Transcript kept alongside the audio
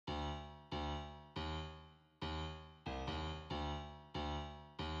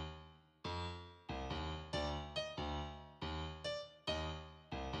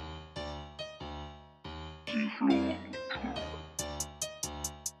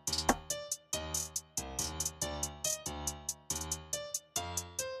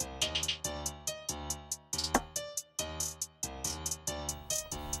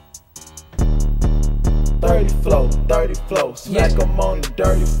Dirty flow, smack him on the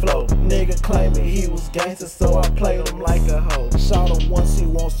dirty flow. Nigga claiming he was gangster, so I played him like a hoe. Shot him once, he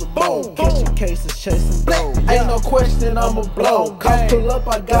wants some more. Catching cases, chasing dough. Ain't no question, I'ma blow. Cops pull up,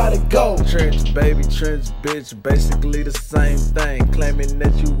 I gotta go. Trench baby, trench bitch, basically the same thing. Claiming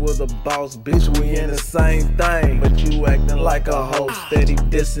that you was a boss, bitch, we in the same thing. But you acting like a hoe, steady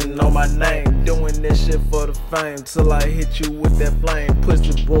dissing on my name. Doing this shit for the fame, till I hit you with that flame.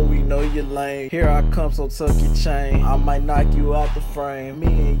 Pussy boy, we know you lame. Here I come, so tuck your chain. I might knock you out the frame. Me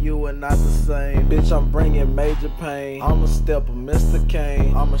and you are not the same. Bitch, I'm bringing major pain. I'm a stepper, Mr.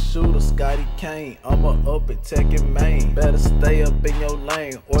 Kane. I'm a shooter, Scotty Kane. I'm a up it, taking main. Better stay up in your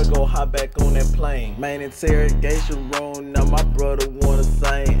lane, or go hop back on that plane. Main interrogation room, now my brother wanna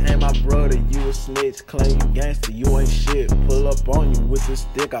sing. Ain't my brother, you a snitch. Claim you gangster, you ain't shit. Pull up on you with the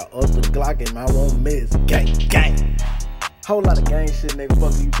stick, I up the Glock and I won't miss. Gang, gang. Whole lot of gang shit, nigga.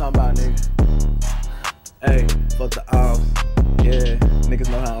 Fuck you talking about, nigga. Hey, fuck the ops. Yeah, niggas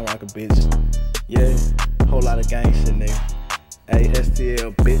know how I rock a bitch. Yeah, whole lot of gang shit, nigga. Hey,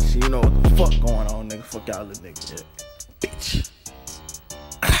 STL, bitch, you know what the fuck going on, nigga. Fuck y'all little niggas, yeah. Bitch.